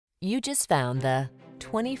You just found the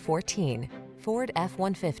 2014 Ford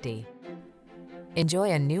F-150.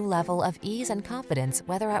 Enjoy a new level of ease and confidence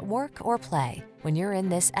whether at work or play when you're in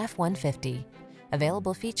this F-150.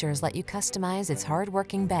 Available features let you customize its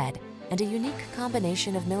hard-working bed, and a unique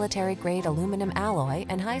combination of military-grade aluminum alloy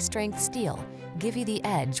and high-strength steel give you the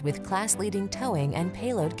edge with class-leading towing and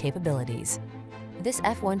payload capabilities. This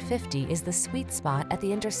F-150 is the sweet spot at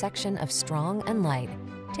the intersection of strong and light.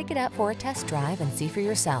 Take it out for a test drive and see for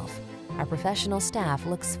yourself. Our professional staff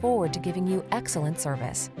looks forward to giving you excellent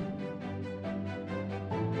service.